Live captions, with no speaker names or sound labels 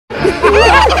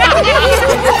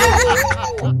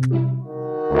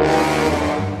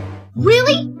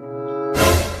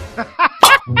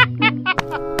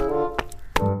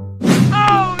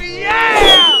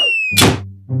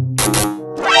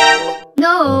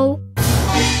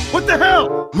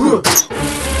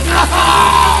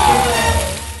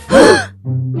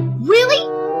Really?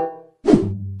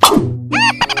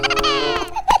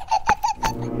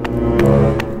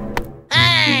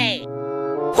 Hey!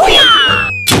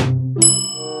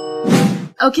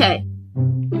 Okay.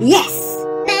 Yes!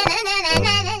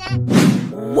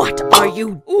 What are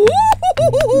you?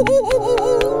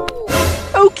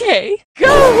 Okay, go!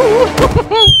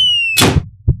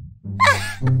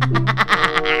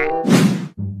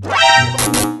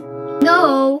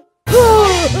 No.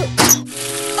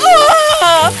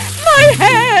 Ah, my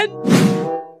head!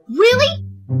 Really?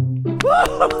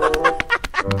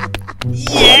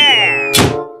 Yeah!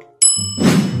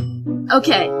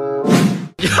 Okay.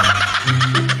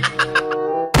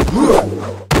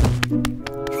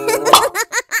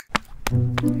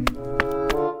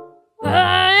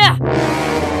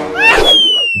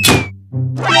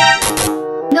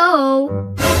 No.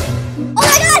 Oh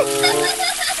my god!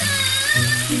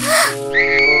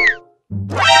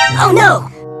 Oh no!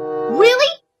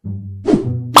 Really?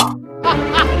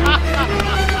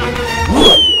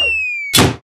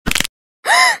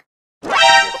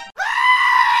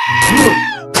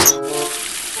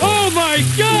 Oh my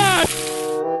god!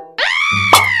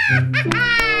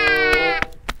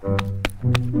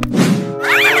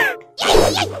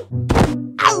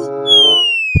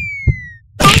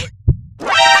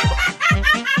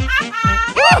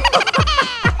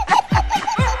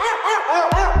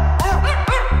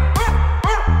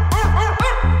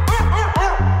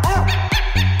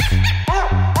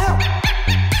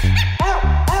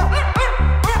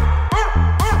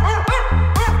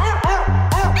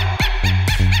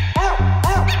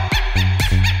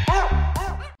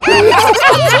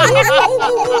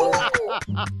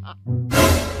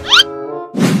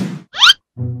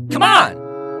 Come on!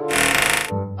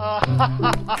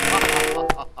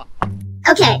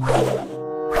 Okay.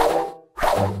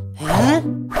 Huh?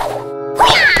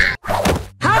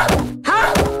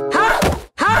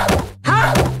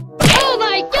 Oh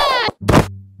my god!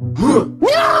 No!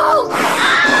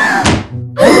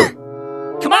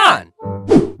 Come on!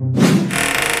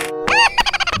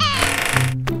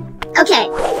 Okay.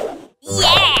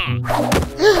 Yeah!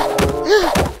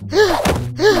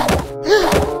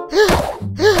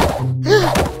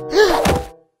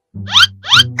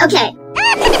 Okay.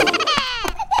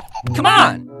 Come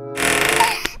on!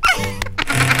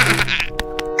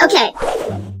 Okay.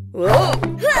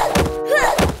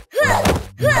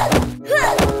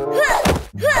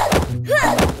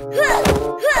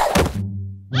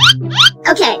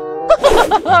 Okay.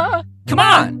 Come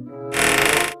on!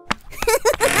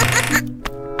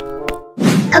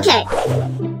 Okay.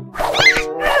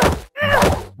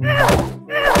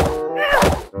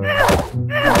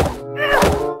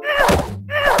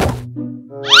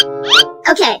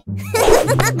 Okay.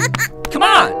 Come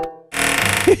on!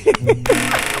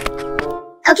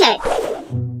 Okay.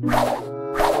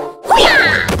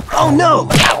 Oh no!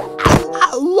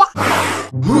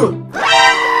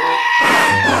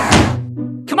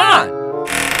 Come on!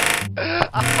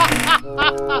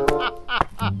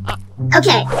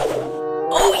 Okay.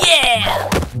 Oh yeah!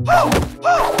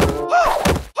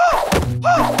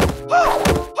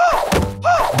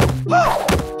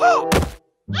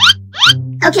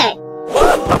 Okay.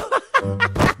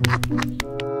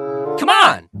 Come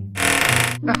on!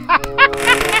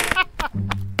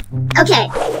 Okay.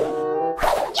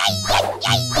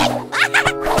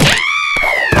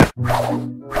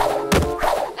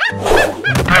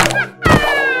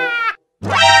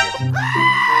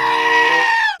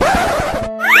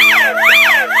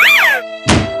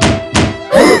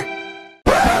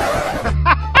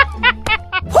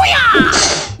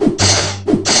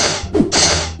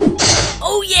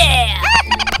 Oh yeah!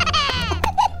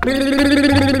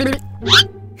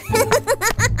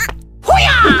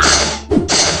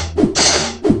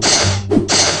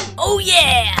 Oh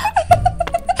yeah!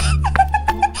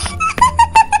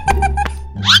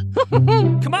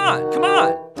 Come on, come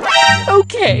on!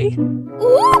 Okay.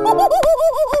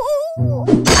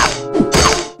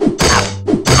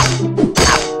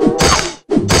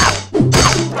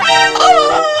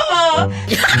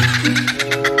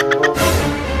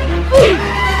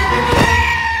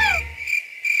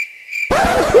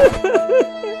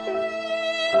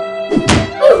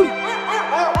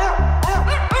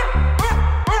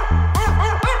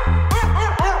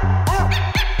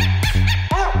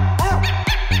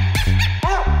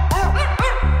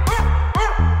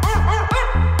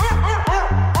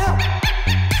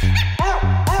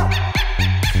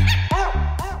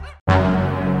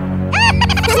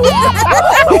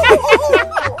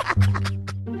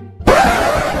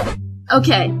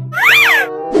 Okay.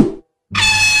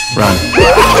 Run.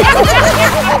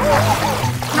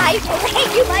 I will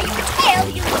hang you by your tail,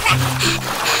 you rat!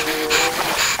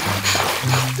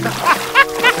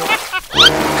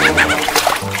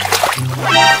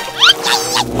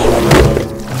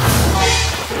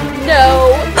 No!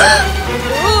 Ah!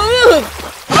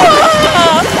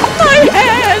 My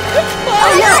hand!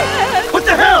 My hand! What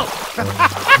the hell?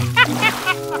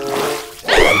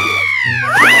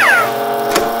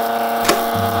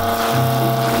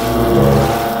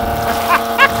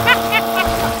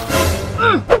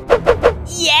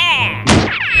 Yeah!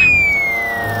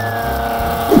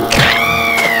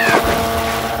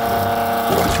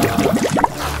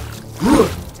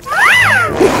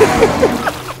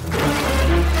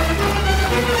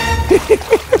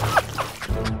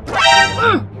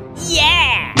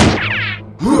 Yeah!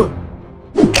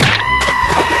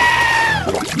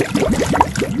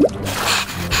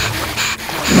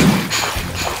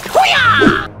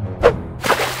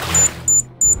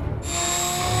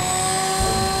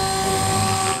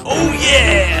 Oh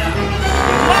yeah!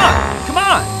 Come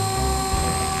on!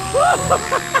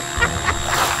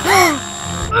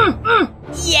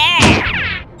 Yeah!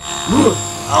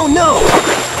 Oh no!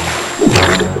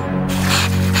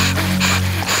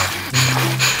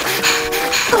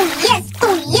 Oh yes!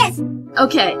 Oh yes!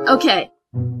 Okay, okay.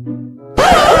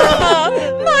 Ah!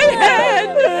 My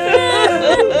hand!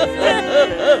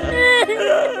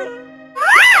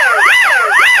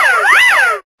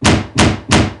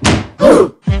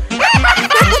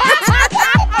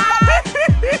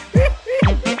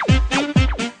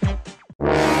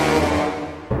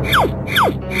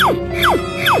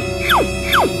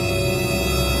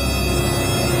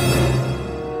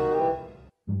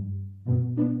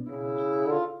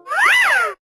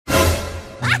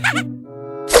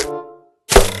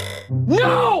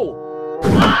 No!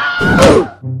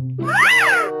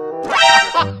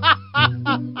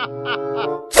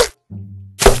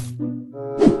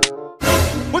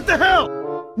 What the hell?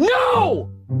 No!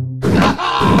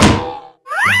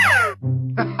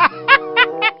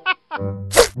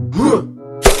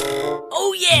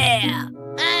 Oh yeah!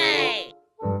 Hey!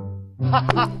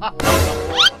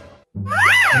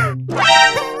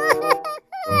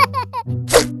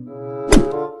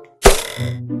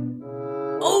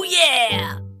 Oh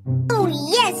yeah! Oh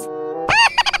yes!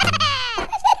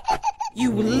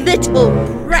 You little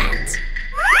brat!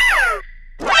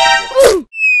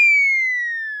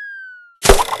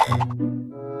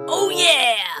 Oh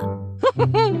yeah!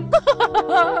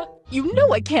 You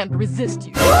know I can't resist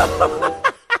you.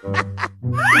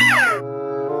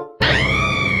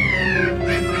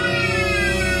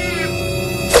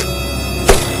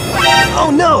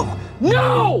 Oh no!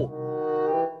 No!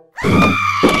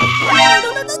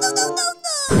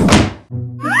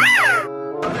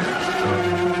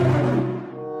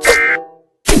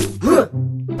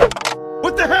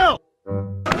 What the hell?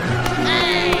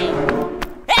 Hey!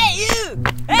 Hey you!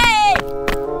 Hey!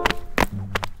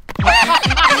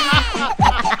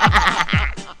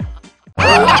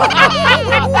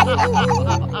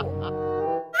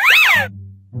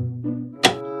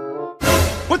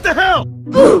 What the hell?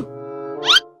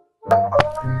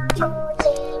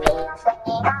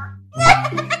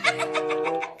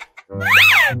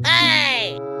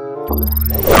 Hey!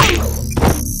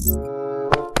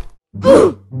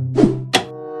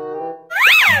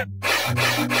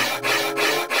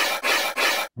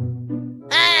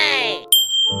 Hey!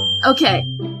 Okay.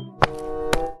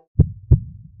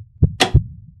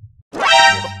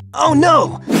 Oh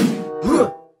no!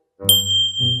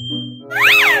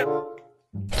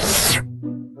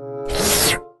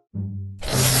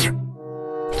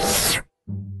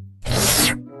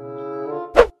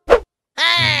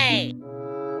 Hey!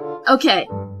 Okay.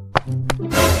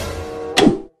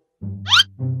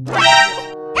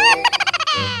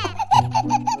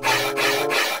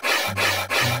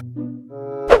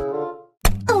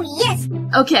 Oh yes!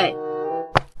 Okay.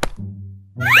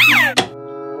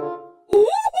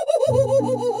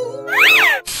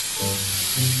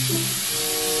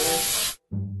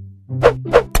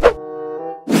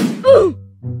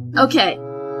 Okay.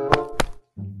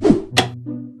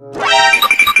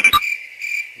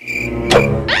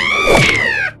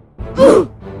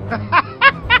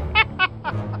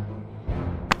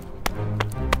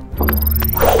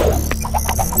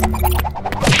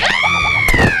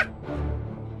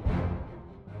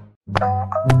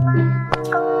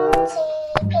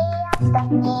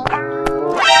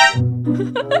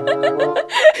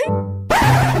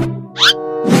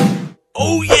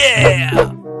 Oh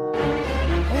yeah!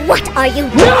 What are you?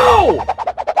 No!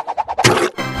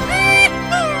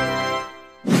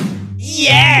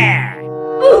 Yeah!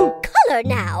 Color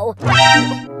now.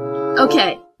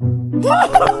 Okay.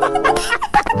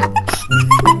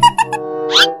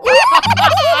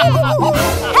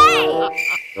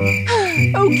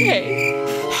 Okay.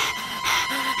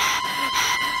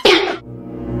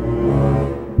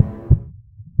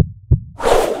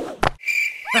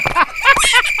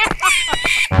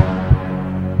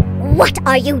 What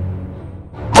are you?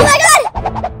 Oh my god!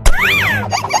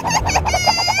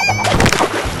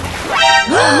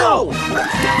 No!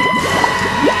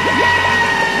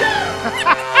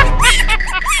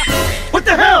 What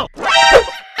the hell?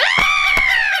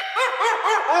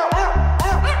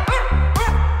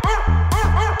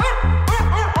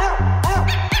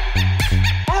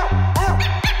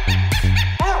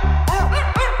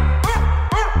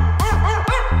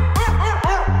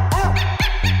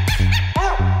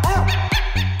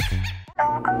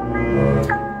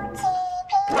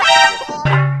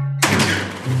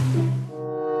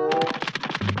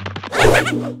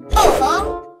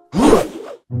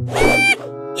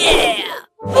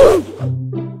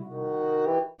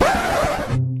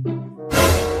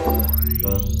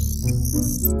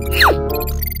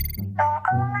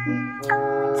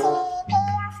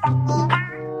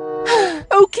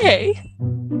 Okay.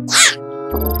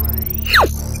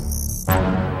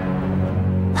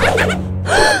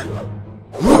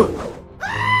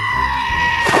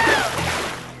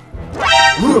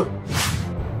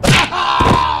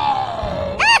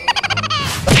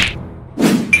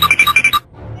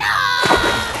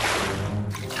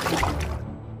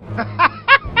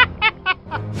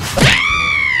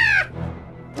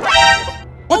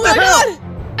 What the hell?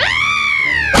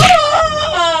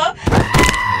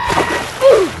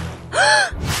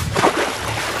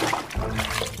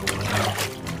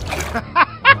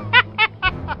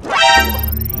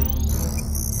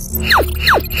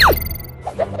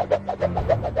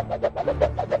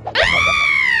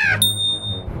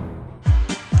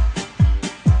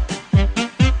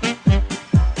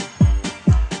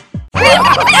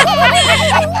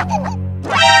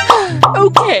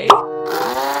 Okay.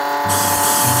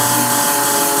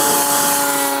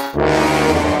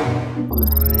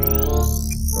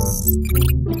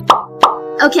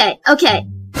 Okay, okay.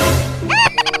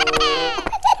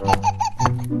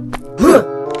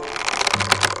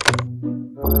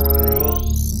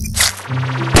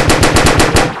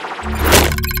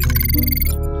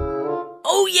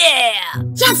 Oh yeah!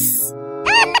 Yes!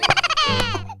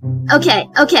 Okay,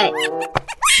 okay.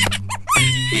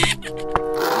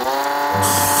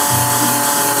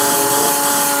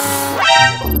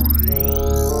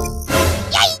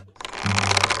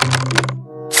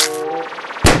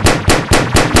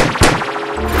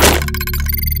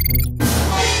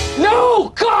 No!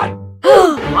 God!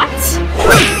 What?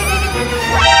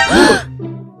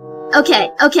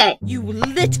 Okay, okay. You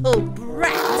little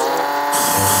brat!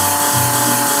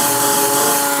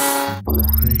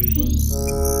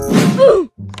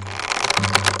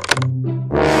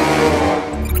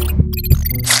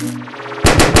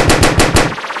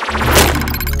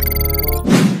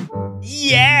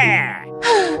 Yeah!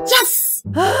 Yes!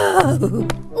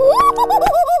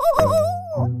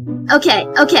 Okay,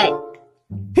 okay.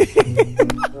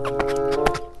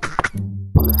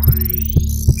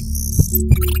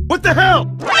 What the hell?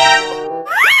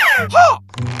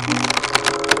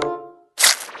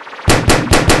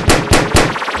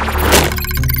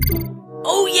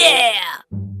 Oh yeah!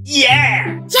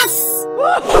 Yeah! Yes!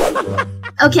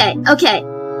 Okay, okay.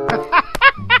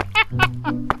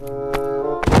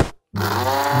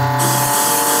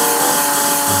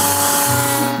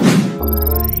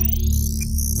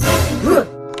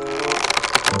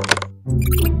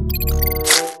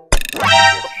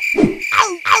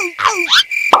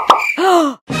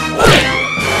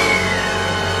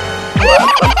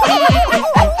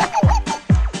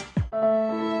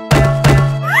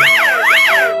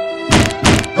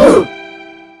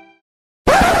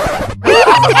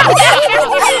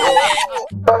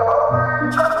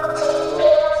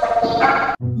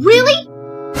 Really?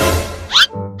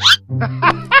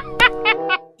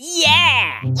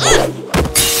 Yeah!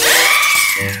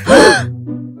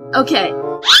 Okay.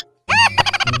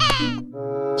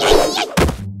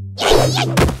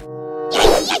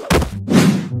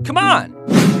 Come on!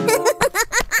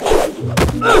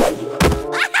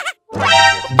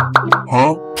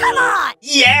 Huh? Come on!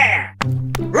 Yeah!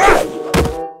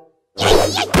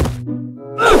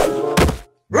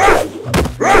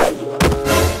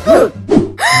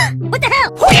 What the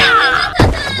hell?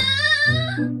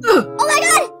 Oh my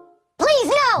god! Please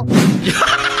no!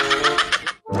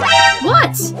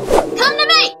 What? Come to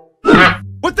me!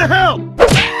 What the hell?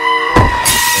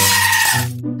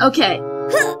 Okay.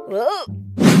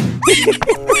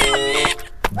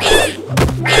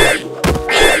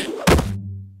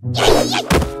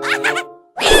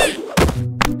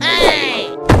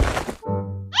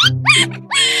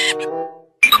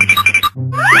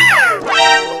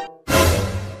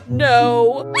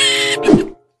 No.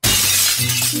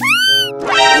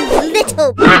 You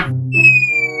little...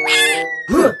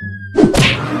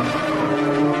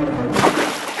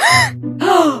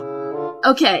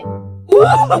 Okay.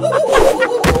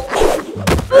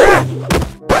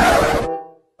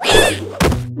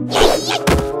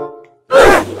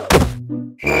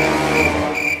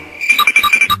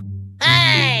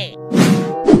 Hey!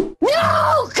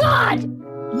 No, God!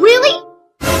 Really?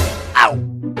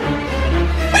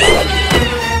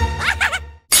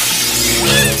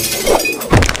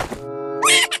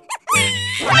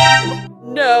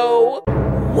 No.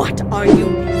 What are you?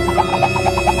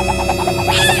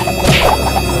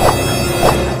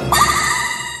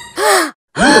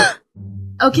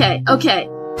 Okay, okay.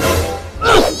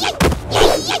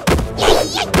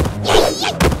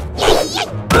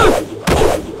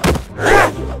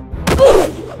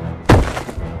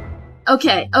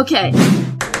 Okay, okay.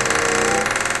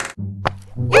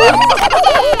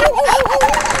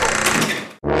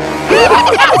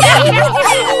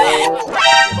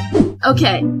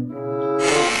 Okay.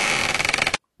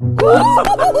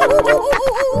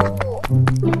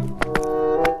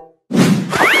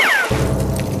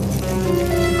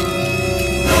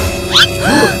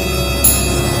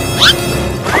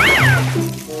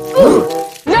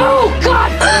 No,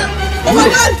 God! Oh my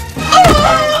God!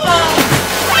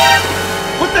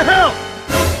 What the hell?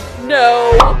 No.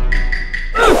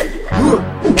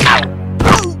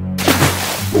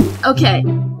 Okay.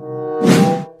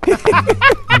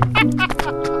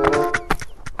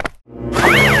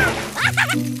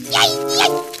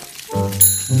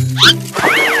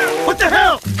 What the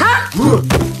hell?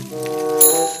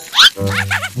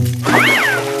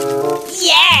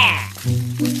 Yeah!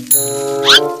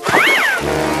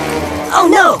 Oh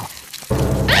no!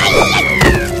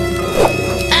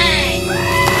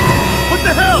 What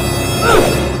the hell?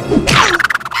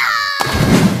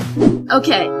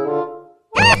 Okay.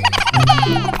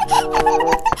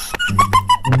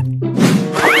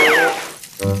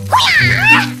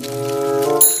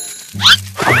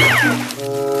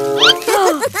 Oh my God!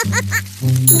 Hey!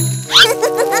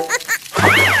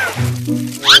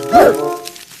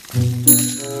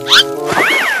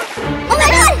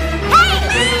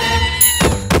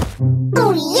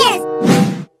 Oh yes!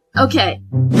 Okay.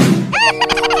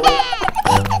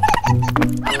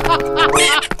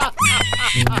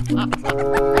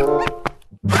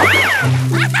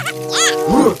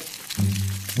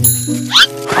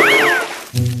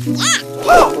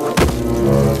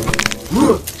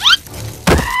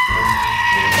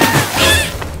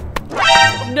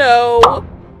 No.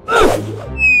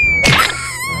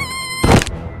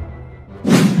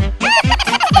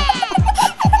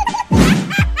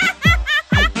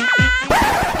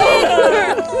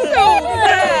 So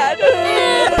bad.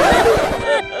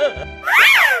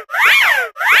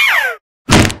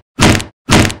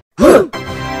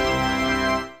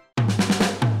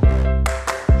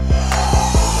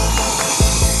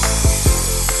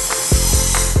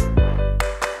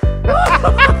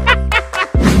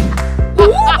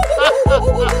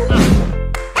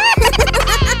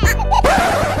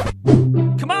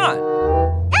 Come on.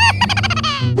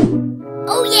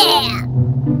 Oh yeah!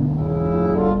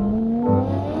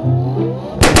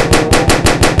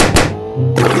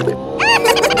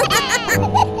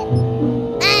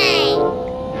 Hey!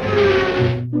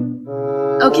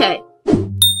 Okay.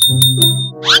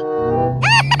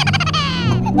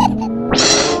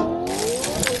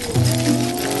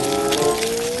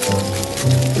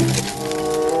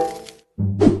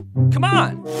 Come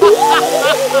on.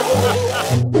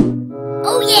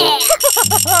 Oh yeah!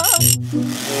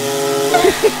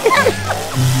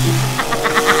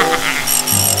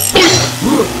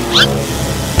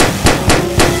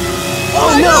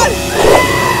 Oh no!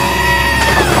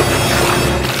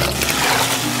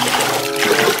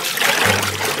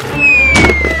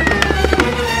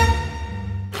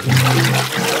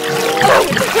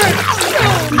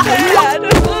 Bad.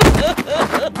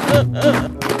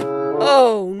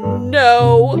 Oh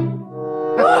no.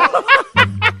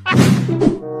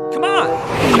 Come on.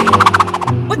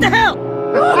 What the hell?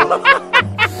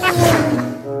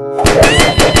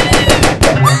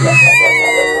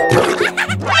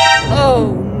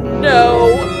 Oh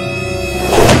no.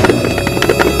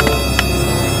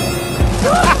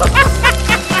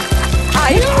 I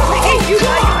hate you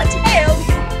by your tail,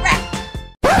 you rat.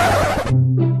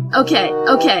 Okay,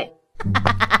 okay.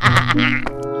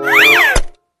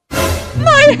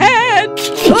 My head.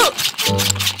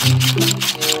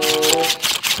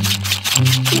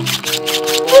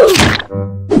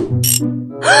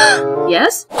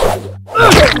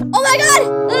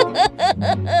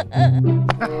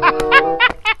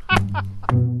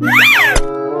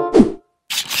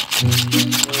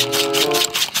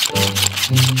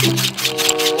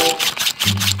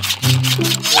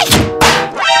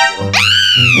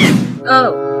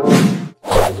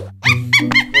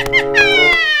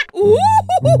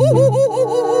 Yeah!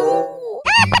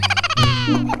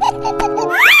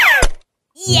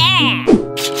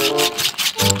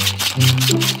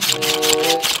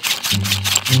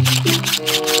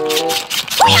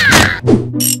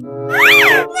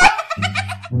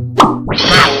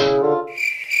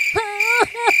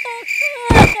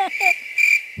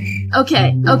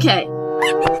 Okay, okay.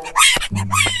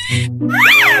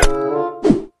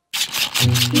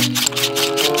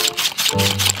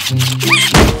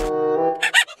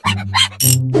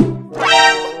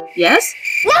 Yes?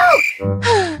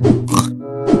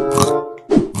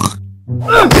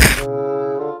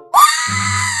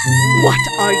 What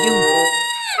are you?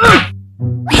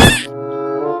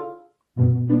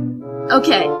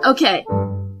 Okay, okay.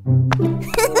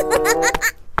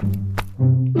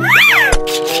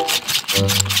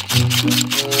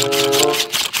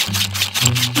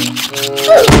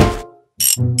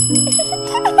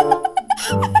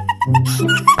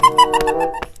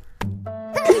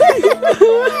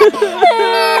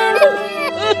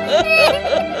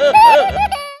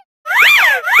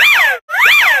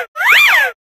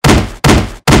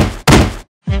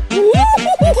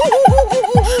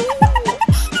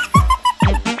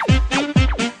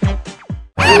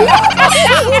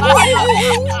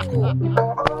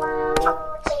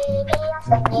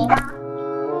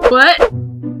 What?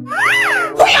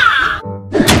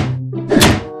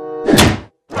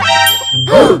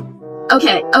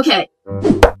 Okay, okay.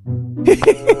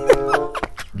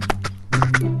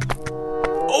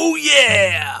 Oh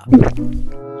yeah!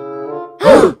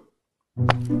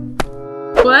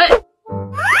 What?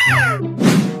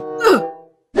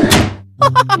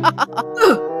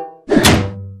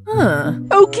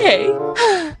 Okay.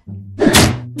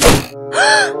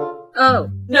 Oh.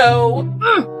 No.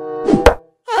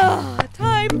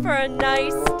 Time for a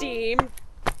nice steam.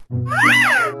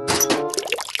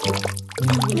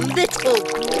 Little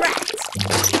brat!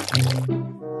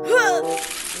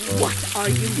 What are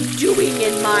you doing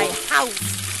in my house?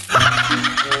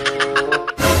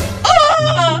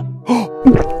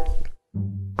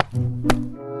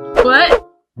 What?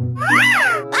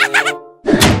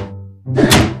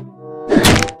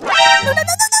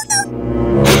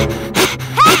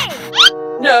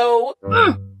 No.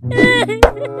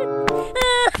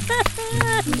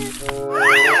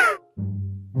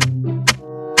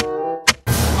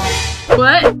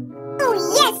 What? Oh,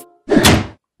 yes!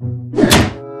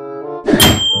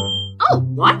 Oh,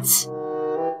 what?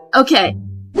 Okay.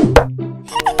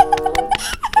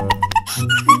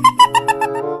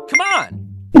 Come on!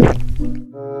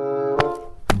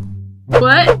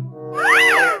 What?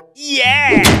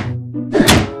 Yeah!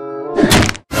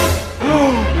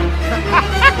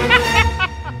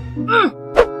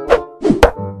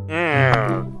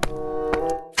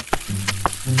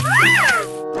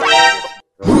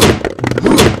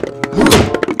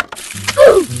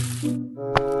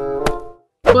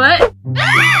 What?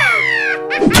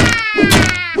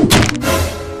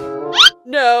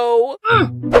 No.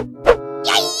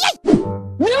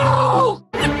 No!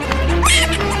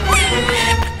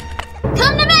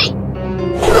 Come to me!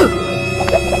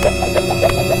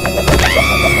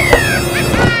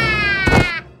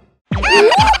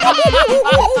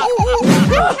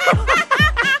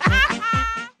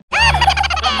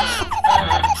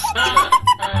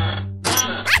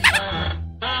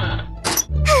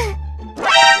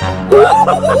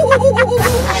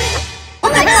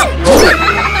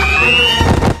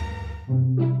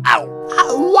 Ow!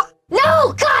 Ow!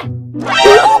 No, God!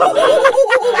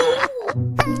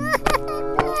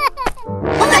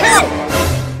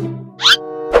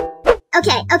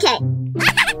 Okay, okay.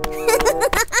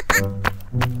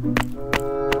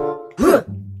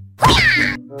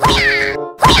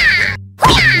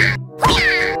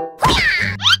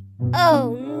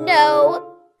 Oh, no.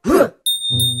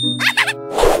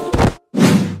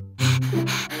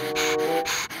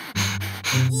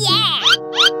 Yeah!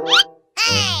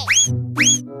 Hey!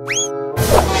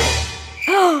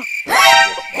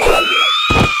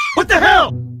 What the hell?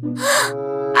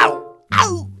 Ow!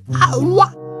 Ow! Ow!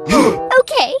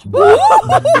 Okay.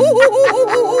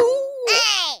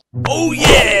 Hey! Oh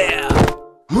yeah!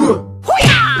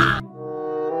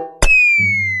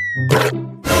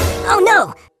 Oh,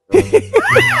 no!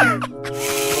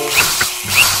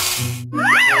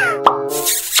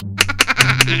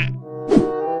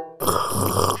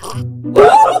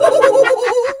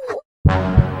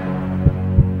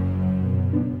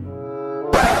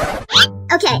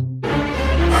 Okay.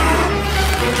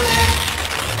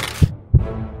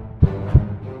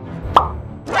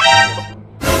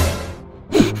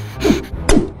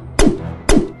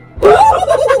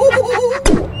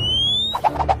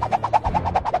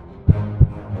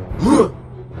 My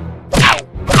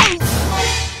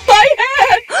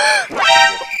head!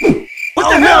 What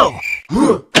the hell?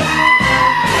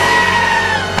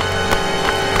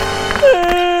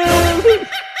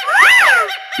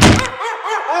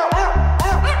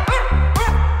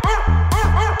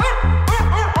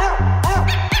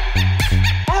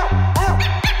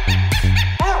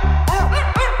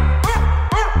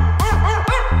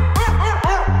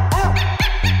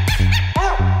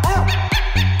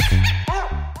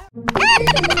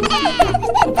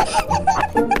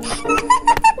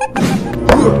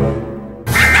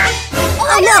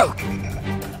 Oh no!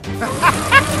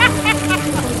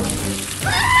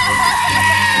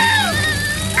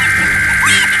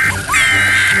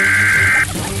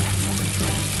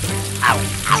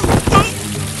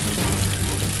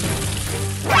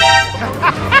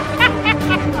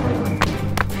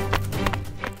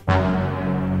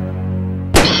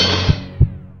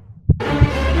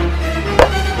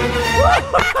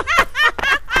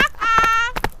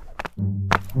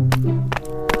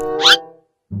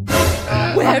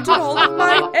 Where did all of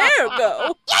my hair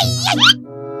go?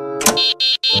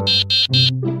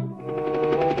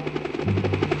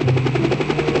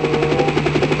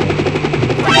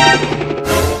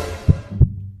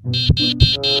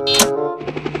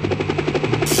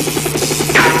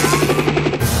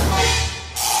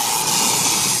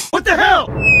 What the hell?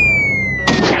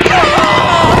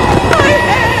 My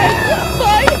head!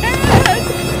 My head!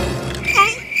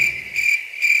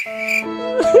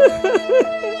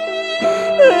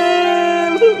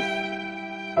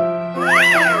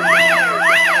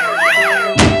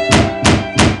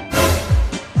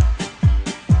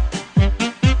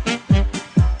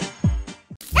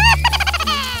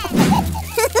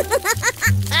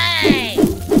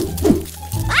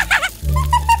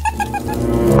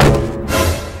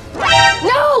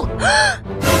 No!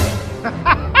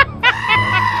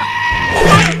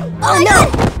 Oh no!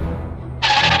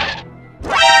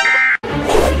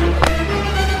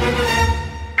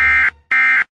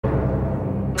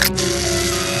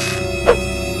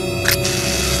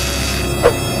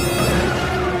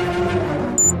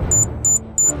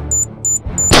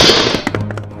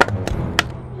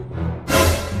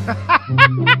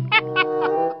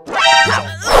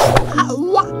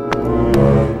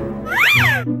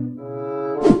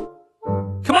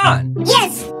 Come on!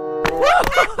 Yes!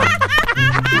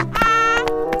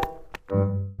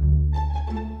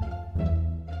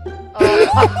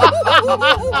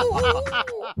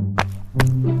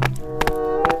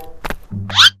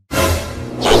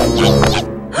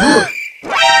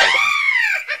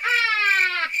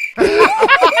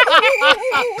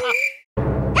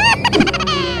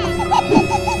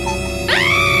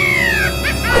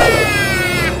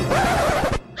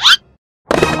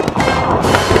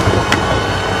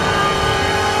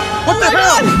 What the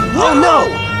hell? Oh no!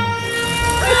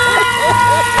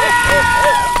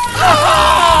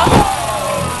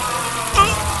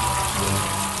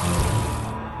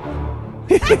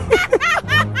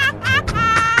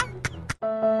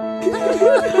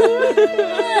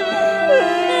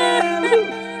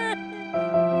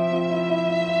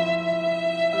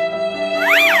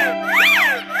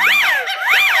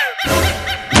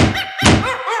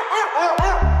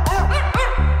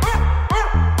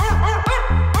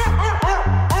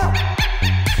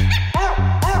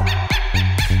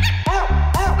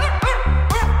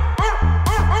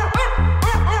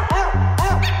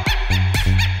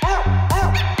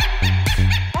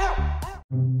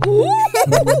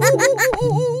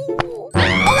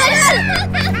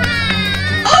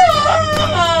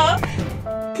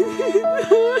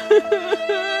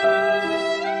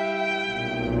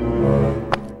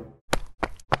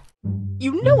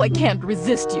 You know I can't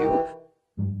resist you.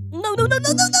 No, no, no, no,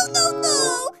 no, no, no,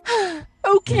 no!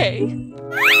 Okay.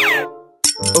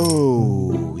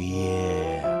 Oh, yeah.